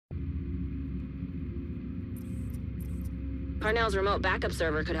Parnell's remote backup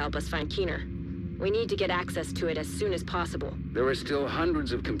server could help us find Keener. We need to get access to it as soon as possible. There are still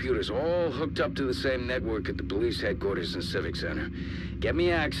hundreds of computers all hooked up to the same network at the police headquarters and Civic Center. Get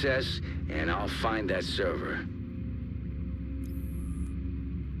me access, and I'll find that server.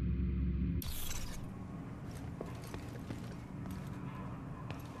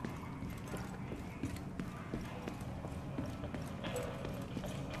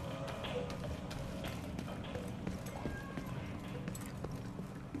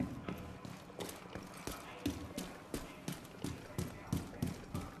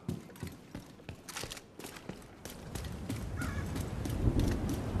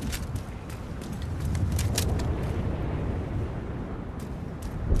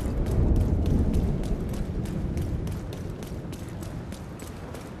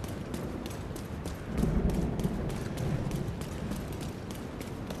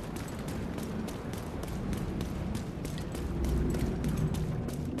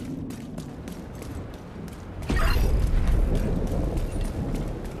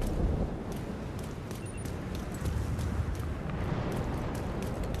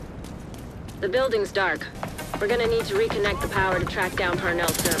 The building's dark. We're gonna need to reconnect the power to track down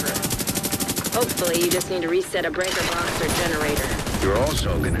Parnell's server. Hopefully, you just need to reset a breaker box or generator. You're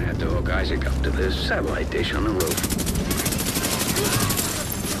also gonna have to hook Isaac up to this satellite dish on the roof.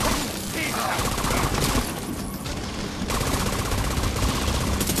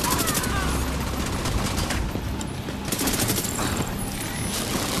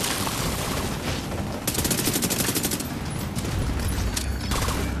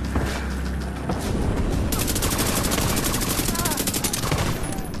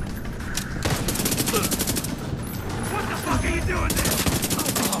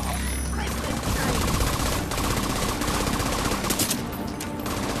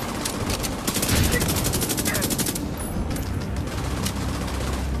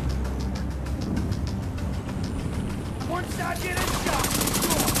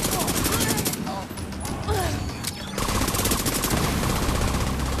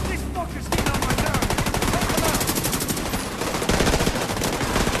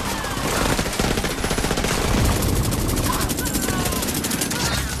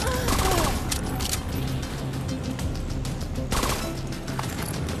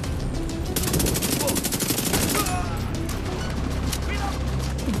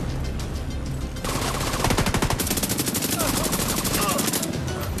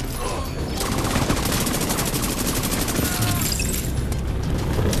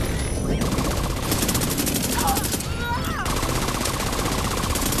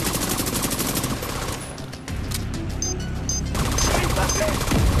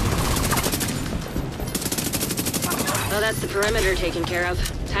 Well, that's the perimeter taken care of.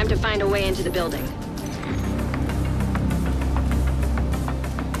 Time to find a way into the building.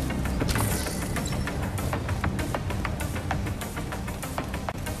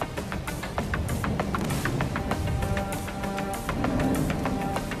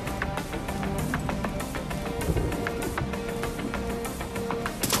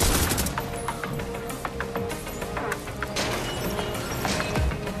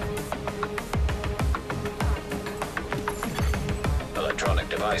 Electronic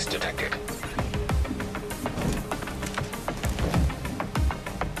device detected.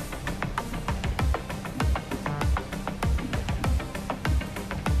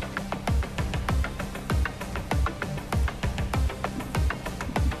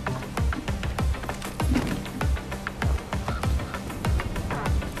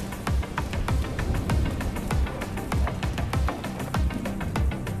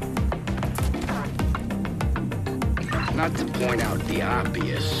 Not to point out the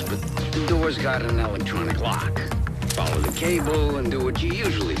obvious, but the door's got an electronic lock. Follow the cable and do what you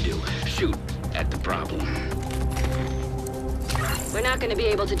usually do. Shoot at the problem. We're not gonna be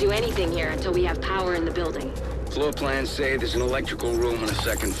able to do anything here until we have power in the building. Floor plans say there's an electrical room on the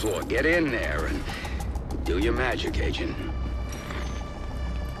second floor. Get in there and do your magic, Agent.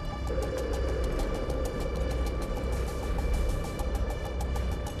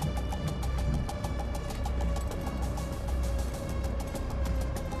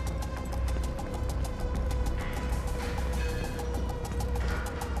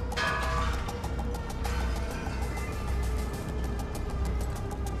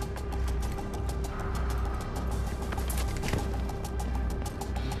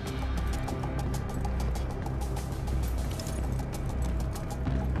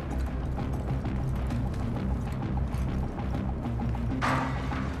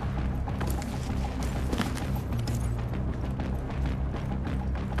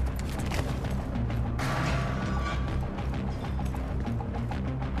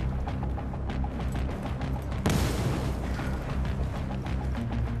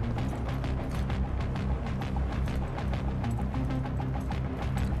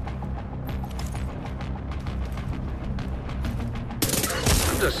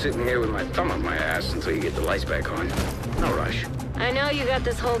 just sitting here with my thumb up my ass until you get the lights back on. No rush. I know you got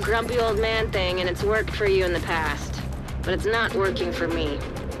this whole grumpy old man thing, and it's worked for you in the past. But it's not working for me.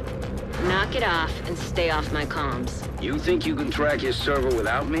 Knock it off and stay off my comms. You think you can track your server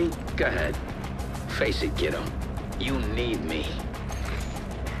without me? Go ahead. Face it, kiddo. You need me.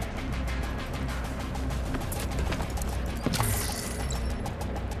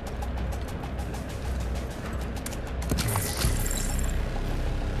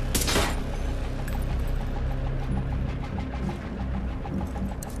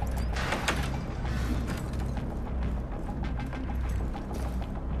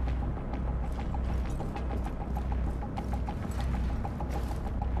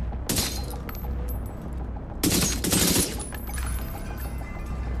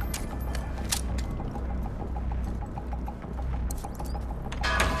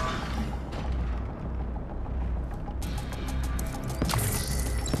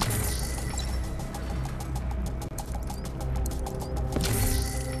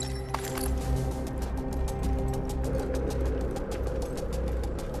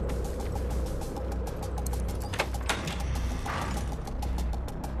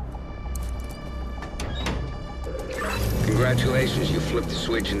 Congratulations, you flipped the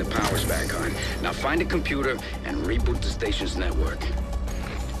switch and the power's back on. Now find a computer and reboot the station's network.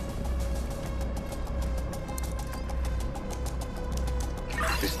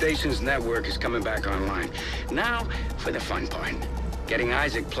 The station's network is coming back online. Now, for the fun part. Getting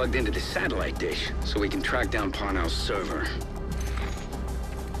Isaac plugged into the satellite dish so we can track down Parnell's server.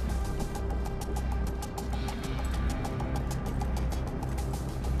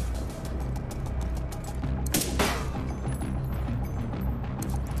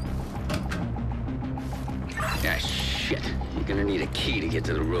 Ah, shit. You're gonna need a key to get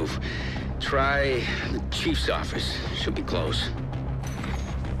to the roof. Try the chief's office. Should be close.